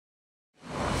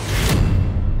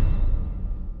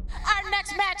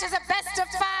next match is a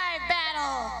best-of-5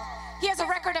 battle. He has a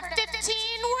record of 15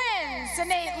 wins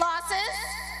and 8 losses.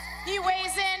 He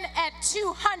weighs in at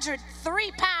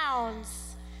 203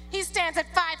 pounds. He stands at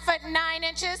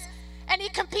 5'9", and he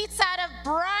competes out of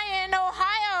Bryan,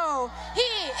 Ohio. He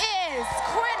is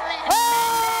Quinlan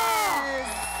Mendez.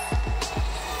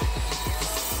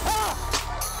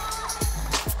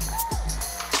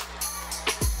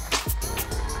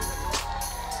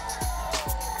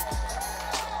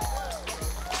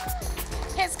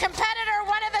 His competitor,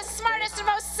 one of the smartest and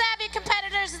most savvy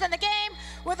competitors in the game,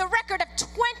 with a record of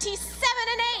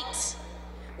 27-8.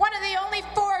 One of the only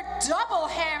 4 double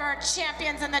hammer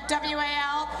champions in the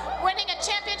WAL, winning a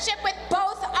championship with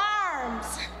both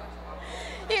arms.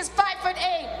 He is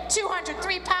 5'8",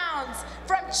 203 pounds,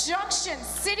 from Junction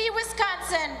City,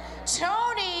 Wisconsin,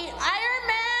 Tony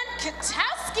Ironman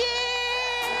Kitowski.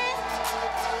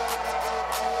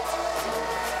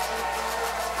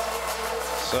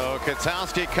 So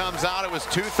Kitowski comes out. It was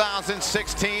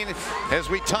 2016. As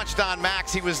we touched on,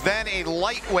 Max, he was then a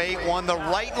lightweight, won the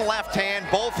right and left hand,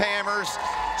 both hammers.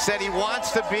 Said he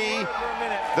wants to be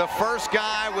the first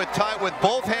guy with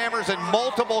both hammers in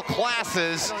multiple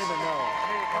classes.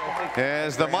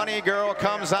 As the money girl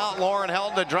comes out, Lauren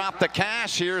Helton to drop the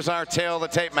cash. Here's our tail of the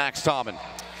tape, Max Tallman.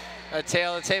 The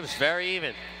tail of the tape is very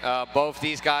even. Both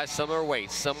these guys, similar weight,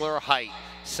 similar height,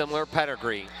 similar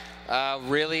pedigree.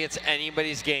 Really, it's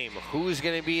anybody's game. Who's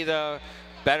going to be the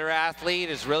better athlete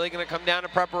is really going to come down to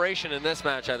preparation in this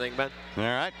match, I think, Ben. All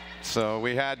right. So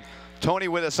we had Tony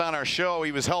with us on our show.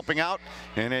 He was helping out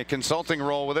in a consulting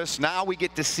role with us. Now we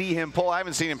get to see him pull. I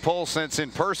haven't seen him pull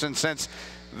in person since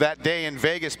that day in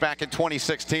Vegas back in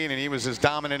 2016, and he was as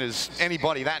dominant as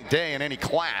anybody that day in any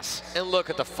class. And look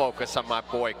at the focus on my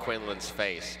boy Quinlan's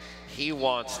face. He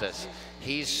wants this.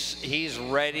 He's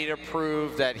ready to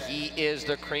prove that he is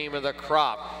the cream of the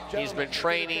crop. He's been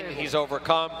training, he's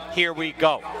overcome. Here we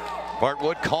go. Bart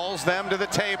Wood calls them to the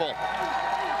table.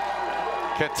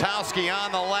 Kitowski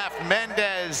on the left,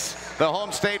 Mendez, the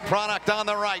home state product, on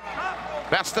the right.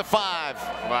 Best of 5.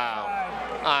 Wow.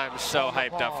 I'm so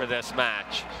hyped up for this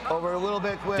match. Over a little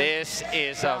bit quick. This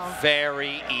is a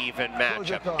very even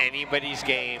matchup. Anybody's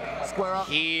game. Square up.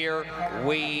 Here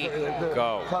we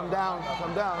go. Come down,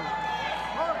 come down.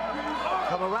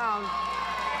 Come around.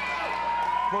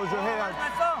 Close your hands.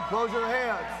 Close your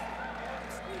hands.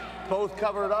 Both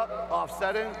covered up,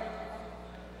 offsetting.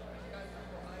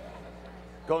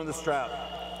 Go in the strap.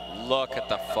 Look at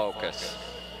the focus.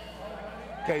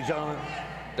 Okay, gentlemen.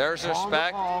 There's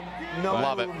respect. No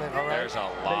love it. movement, all right? There's a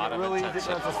lot of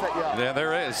intensity. Yeah,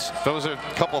 there is. Those are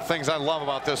a couple of things I love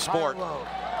about this sport.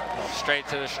 Straight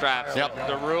to the straps. Yep.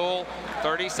 The rule,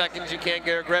 30 seconds you can't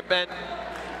get a grip in.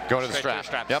 Go to the Straight strap.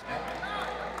 straps. Yep.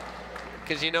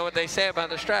 Because you know what they say about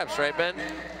the straps, right, Ben?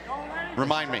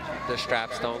 Remind me. The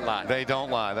straps don't lie. They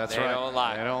don't lie. That's right. They don't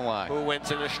lie. They don't lie. Who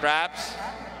wins in the straps?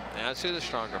 That's who's the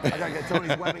stronger. I gotta get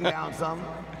Tony's webbing down some.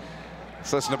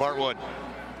 Let's listen to Bart Wood.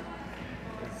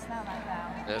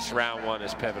 This round 1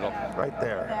 is pivotal. Right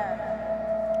there.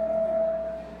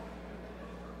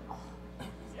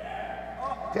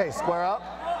 Okay, square up.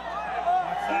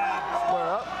 Square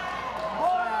up.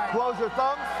 Close your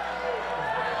thumbs.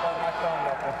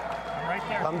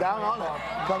 Come down on it.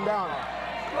 Come down.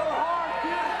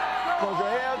 Close your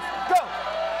hands. Go!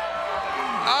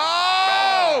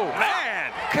 Oh,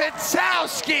 man!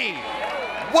 Kitowski!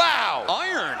 Wow!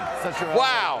 Iron.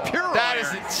 Wow! Pure that iron.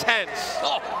 is intense.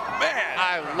 Oh, man.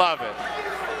 I love it.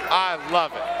 I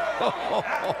love it.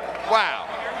 Wow.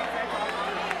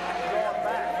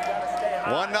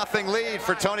 1-0 lead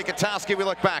for Tony Kitowski. We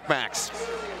look back, Max.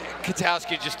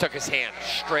 Kitowski just took his hand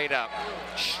straight up.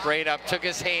 Straight up, took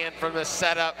his hand from the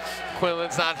setup.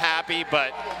 Quinlan's not happy,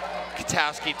 but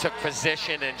Kitowski took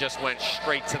position and just went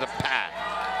straight to the pad.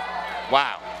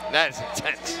 Wow, that is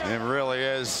intense. It really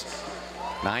is.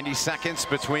 90 seconds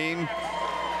between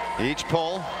each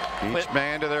pull. Each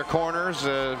man to their corners,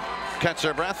 catch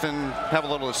their breath and have a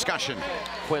little discussion.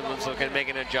 Quinlan's looking to make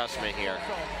an adjustment here.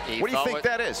 What do you think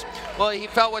that is? Well, he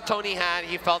felt what Tony had.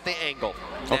 He felt the angle.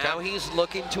 Okay. Now he's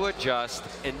looking to adjust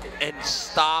and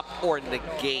stop or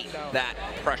negate that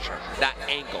pressure, that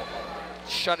angle.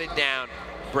 Shut it down,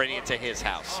 bring it to his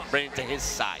house, bring it to his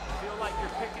side.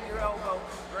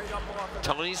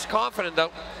 Tony's confident,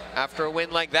 though. After a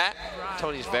win like that,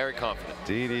 Tony's very confident.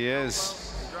 Indeed he is.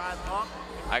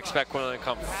 I expect Quinlan to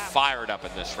come fired up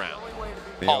in this round.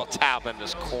 Paul Talbot in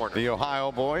his corner. The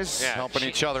Ohio boys helping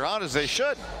each other out as they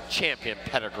should. Champion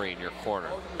pedigree in your corner.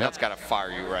 That's got to fire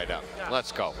you right up.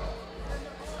 Let's go.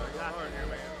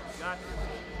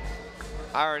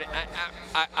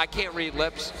 I can't read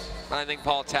lips, but I think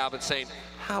Paul Talbot's saying,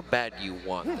 how bad do you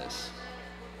want this?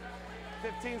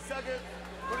 15 seconds.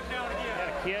 Put it down again.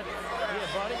 Yeah, kid. Yeah,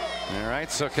 buddy. All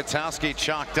right, so Kitowski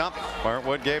chalked up.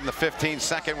 Bartwood gave him the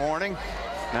 15-second warning.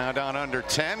 Now down under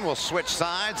 10. We'll switch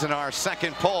sides in our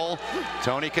second poll.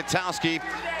 Tony Kitowski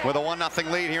with a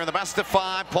 1-0 lead here in the best of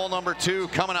 5. Poll number 2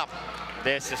 coming up.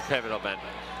 This is pivotal, Ben.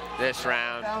 This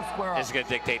round is going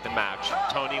to dictate the match.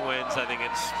 Tony wins, I think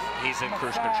he's in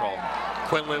cruise control.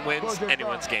 Quinlan wins,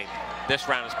 anyone's game. This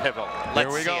round is pivotal.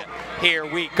 Let's see it. Here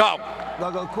we go.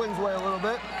 Gotta go Quinn's way a little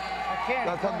bit.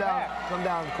 Gotta come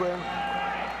down, Quinn.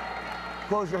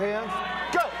 Close your hands.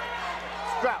 Go.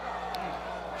 Strap.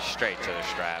 Straight to the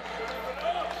strap.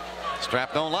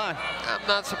 Strap don't lie. I'm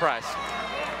not surprised.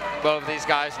 Both of these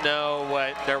guys know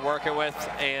what they're working with,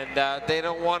 and they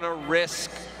don't want to risk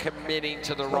committing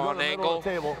to the wrong angle.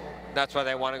 That's why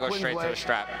they want to go straight to the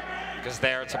strap, because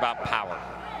there it's about power.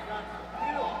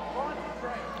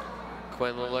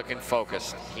 Quinlan looking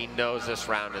focused. He knows this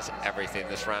round is everything.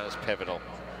 This round is pivotal.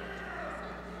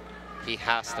 He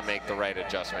has to make the right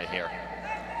adjustment here,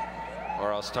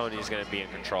 or else Tony's going to be in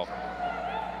control.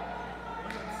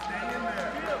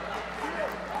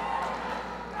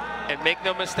 And make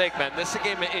no mistake, man, this is a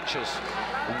game of inches.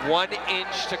 1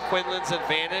 inch to Quinlan's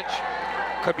advantage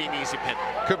could be an easy pin.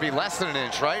 Could be less than an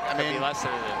inch, right? I mean, less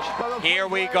than an inch. Here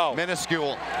we go.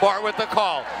 Minuscule. Bart with the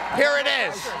call. Here it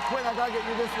is. Quinn, I gotta get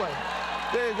you this way.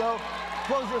 There you go.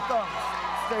 Close your thumbs.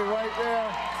 Stay right there.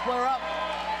 Square up.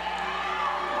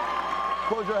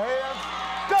 Close your hands.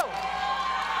 Go!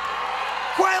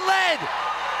 Quinlan!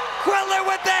 Quinlan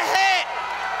with the hit!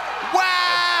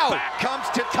 Wow! Back comes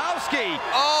Kitowski.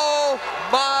 Oh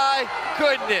my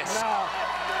goodness!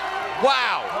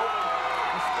 Wow!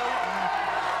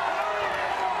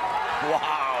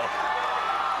 Wow.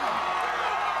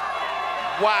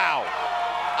 Wow!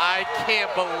 I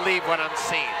can't believe what I'm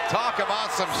seeing. Talk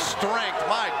about some strength,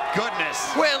 my goodness.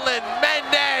 Quinlan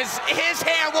Mendez, his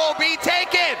hand will be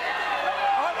taken.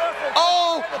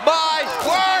 Oh my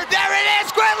word, there it is,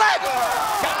 Quinlan!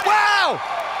 Wow!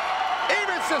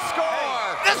 Evens the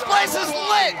score. This place is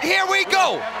lit, here we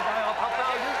go.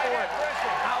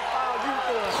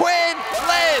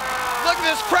 Quinlan, look at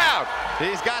this crowd.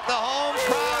 He's got the home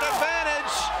crowd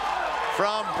advantage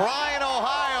from Bryan,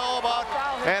 Ohio, about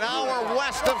an hour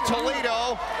west of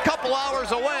Toledo, couple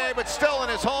hours away, but still in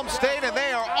his home state, and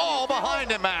they are all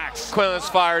behind him, Max. Quinlan's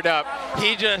fired up.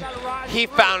 He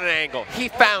found an angle. He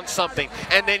found something,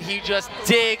 and then he just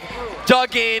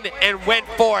dug in and went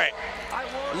for it.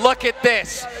 Look at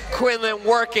this. Quinlan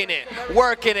working it.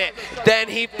 Then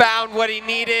he found what he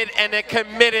needed and then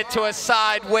committed to a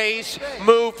sideways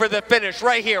move for the finish.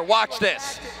 Right here, watch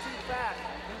this.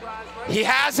 He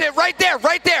has it right there.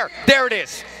 There it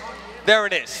is. There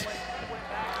it is.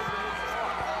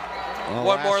 Well,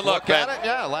 one more look at it.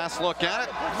 Yeah, last look at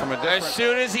it from a different. As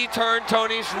soon as he turned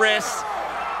Tony's wrist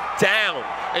down,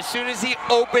 as soon as he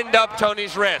opened up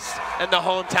Tony's wrist, and the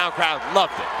hometown crowd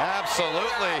loved it.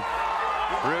 Absolutely.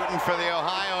 Rooting for the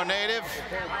Ohio native.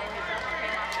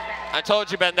 I told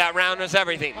you, Ben, that round was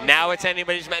everything. Now it's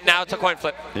anybody's, now it's a coin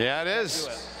flip. Yeah, it is.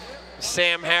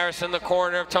 Sam Harris in the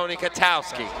corner of Tony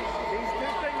Kitowski.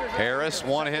 Harris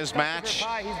won his match.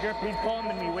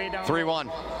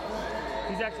 3-1.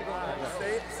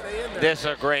 This is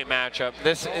a great matchup.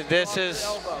 This is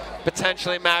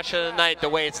potentially match of the night the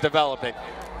way it's developing.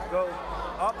 Go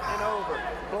up and over.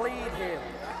 Bleed him.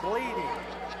 Bleeding.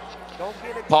 Don't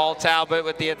get it. Paul Talbot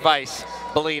with the advice.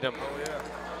 Bleed him.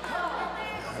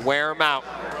 Wear him out.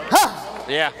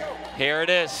 Yeah, here it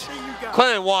is.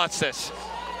 Quinlan wants this.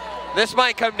 This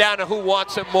might come down to who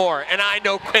wants it more, and I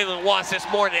know Quinlan wants this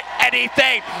more than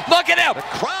anything. Look at him. The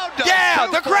crowd does. Yeah,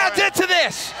 the crowd's into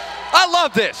this. I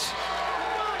love this.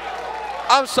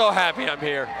 I'm so happy I'm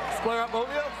here.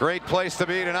 Great place to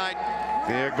be tonight.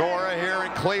 The Agora here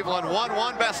in Cleveland.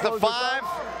 1-1, best of 5.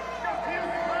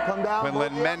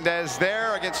 Quinlan Mendez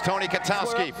there against Tony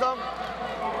Kitowski.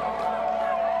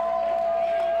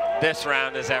 This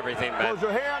round is everything, man.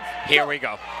 Here we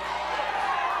go.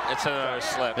 It's another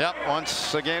slip. Yep,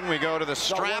 once again we go to the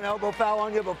strap. Got one elbow foul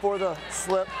on you before the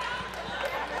slip.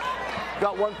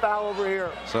 Got one foul over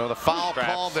here. So the foul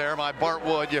called there by Bart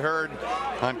Wood, you heard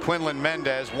on Quinlan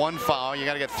Mendez. 1 foul, you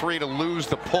got to get 3 to lose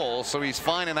the pull, so he's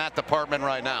fine in that department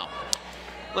right now.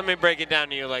 Let me break it down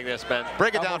to you like this, Ben.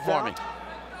 Break it down for me.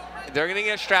 They're going to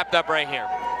get strapped up right here.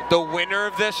 The winner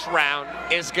of this round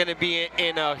is going to be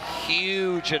in a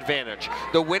huge advantage.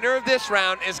 The winner of this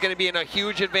round is going to be in a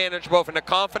huge advantage, both in a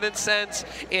confidence sense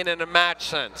and in a match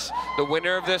sense. The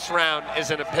winner of this round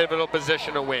is in a pivotal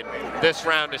position to win. This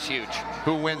round is huge.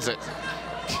 Who wins it?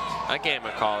 I can't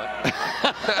even call it.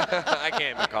 I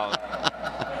can't even call it.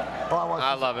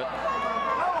 I love it.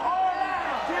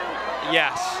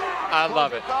 Yes, I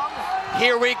love it.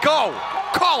 Here we go.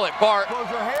 Call it, Bart. Close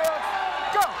your hands.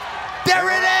 Go. There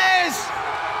it is.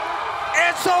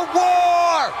 It's a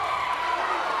war.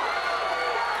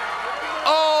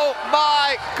 Oh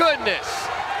my goodness.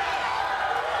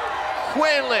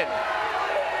 Quinlan.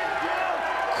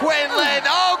 Quinlan.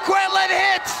 Oh, Quinlan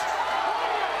hits.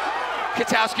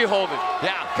 Kitowski holding.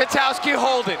 Yeah. Kitowski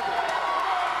holding.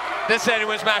 This is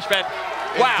anyone's match, man.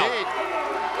 Wow. Indeed.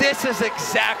 This is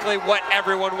exactly what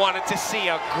everyone wanted to see,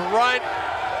 a grunt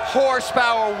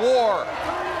horsepower war.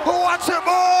 Who wants it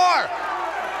more?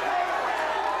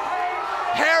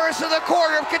 Harris in the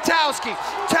corner of Kitowski.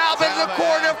 Talbot in the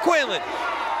corner of Quinlan.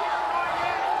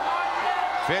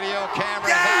 Video camera.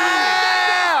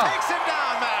 Yeah! Takes him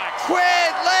down, Max.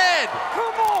 Quinlan!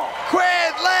 Come on!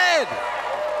 Quinlan!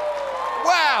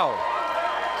 Wow!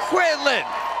 Quinlan!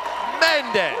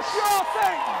 Mendez! What y'all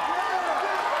think?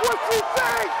 What you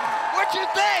think? What you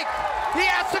think? He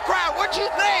asked the crowd, what you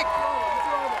think?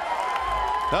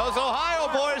 Those Ohio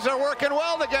boys are working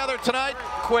well together tonight.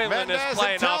 Quinlan Mendez is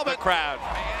playing and off the Talbot. crowd.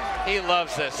 He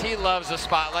loves this. He loves the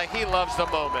spotlight. He loves the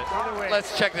moment.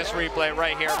 Let's check this replay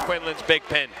right here. Quinlan's big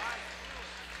pin.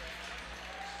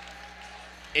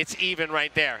 It's even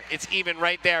right there. It's even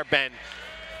right there, Ben.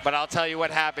 But I'll tell you what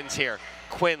happens here.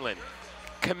 Quinlan,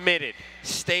 committed,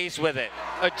 stays with it,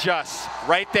 adjusts.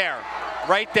 Right there,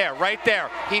 right there, right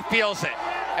there. He feels it.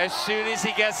 As soon as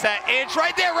he gets that inch,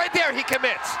 right there, he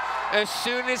commits. As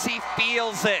soon as he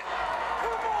feels it,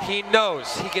 he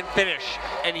knows he can finish,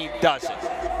 and he does it.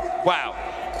 Wow,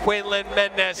 Quinlan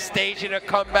Mendez staging a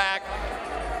comeback.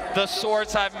 The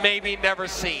sorts I've maybe never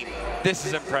seen. This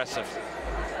is impressive.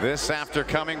 This after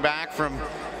coming back from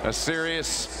a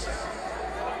serious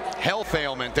health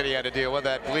ailment that he had to deal with,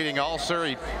 that bleeding ulcer.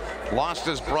 He lost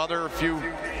his brother a few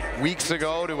weeks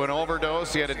ago to an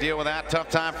overdose. He had to deal with that. Tough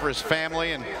time for his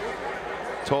family, and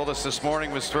told us this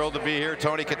morning was thrilled to be here.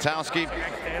 Tony Kitowski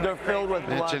They're filled with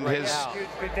blood mentioned right his now.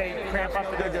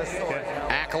 They're just sore.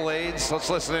 accolades. Let's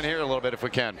listen in here a little bit if we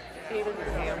can.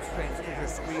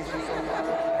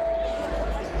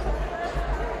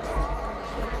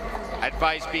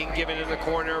 Advice being given in the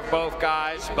corner of both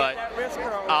guys, but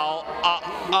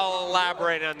I'll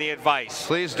elaborate on the advice.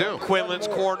 Please do. Quinlan's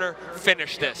corner,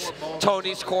 finish this.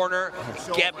 Tony's corner,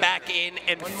 get back in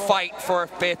and fight for a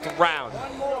 5th round.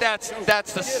 That's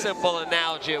the simple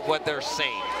analogy of what they're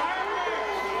saying.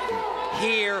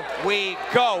 Here we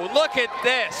go. Look at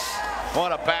this.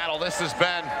 What a battle this has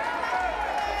been.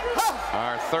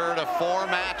 Our third of 4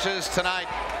 matches tonight.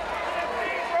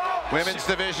 Women's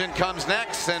division comes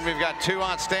next, and we've got 2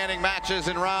 outstanding matches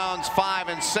in rounds 5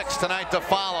 and 6 tonight to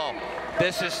follow.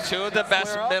 This is 2 of the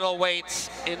best middleweights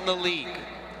in the league.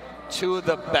 2 of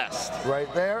the best. Right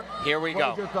there. Here we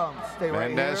Close go. your thumbs. Stay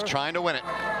right Mendez here. trying to win it.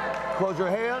 Close your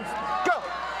hands. Go.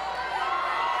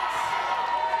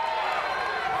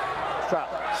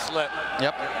 Strap. Slip.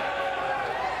 Yep.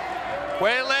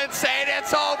 Quinlan saying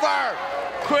it's over.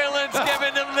 Quinlan's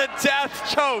giving him the death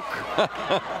choke.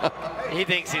 He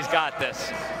thinks he's got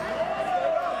this.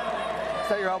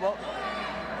 Set your elbow.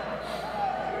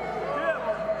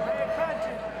 Pay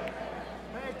attention.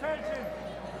 Pay attention.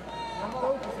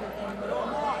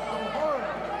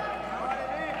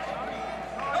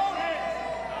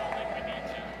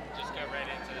 Just go right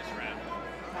into this round.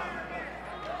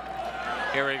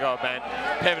 Here we go, Ben.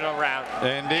 Pivotal round.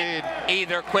 Indeed.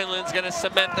 Either Quinlan's going to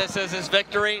cement this as his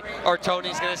victory, or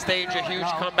Tony's going to stage a huge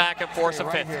comeback and force a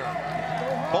 5th.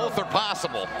 Both are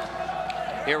possible.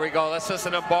 Here we go. Let's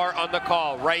listen to Bart on the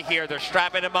call. Right here. They're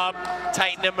strapping him up,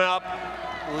 tightening him up.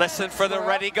 Listen for the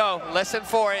ready go. Listen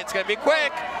for it. It's going to be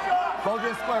quick. Close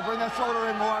your square. Bring that shoulder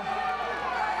in more.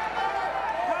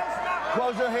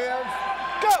 Close your hands.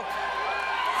 Go.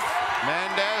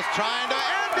 Mendez trying to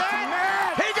end it.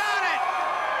 He got it.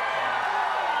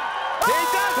 He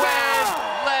does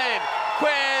Quinlan.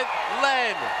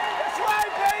 Quinlan. That's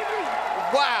right, baby.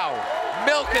 Wow.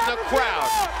 Milking the crowd.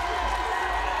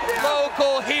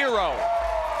 Local hero.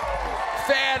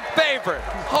 Fan favorite.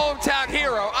 Hometown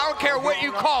hero. I don't care what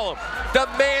you call him. The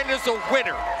man is a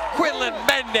winner. Quinlan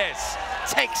Mendez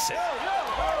takes it.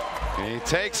 He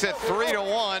takes it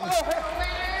 3-1.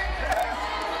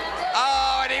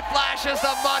 Oh, and he flashes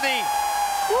the money.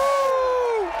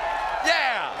 Woo!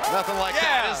 Yeah. Nothing like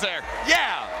that, is there?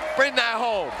 Yeah. Bring that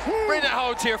home. Bring that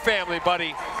home to your family,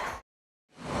 buddy.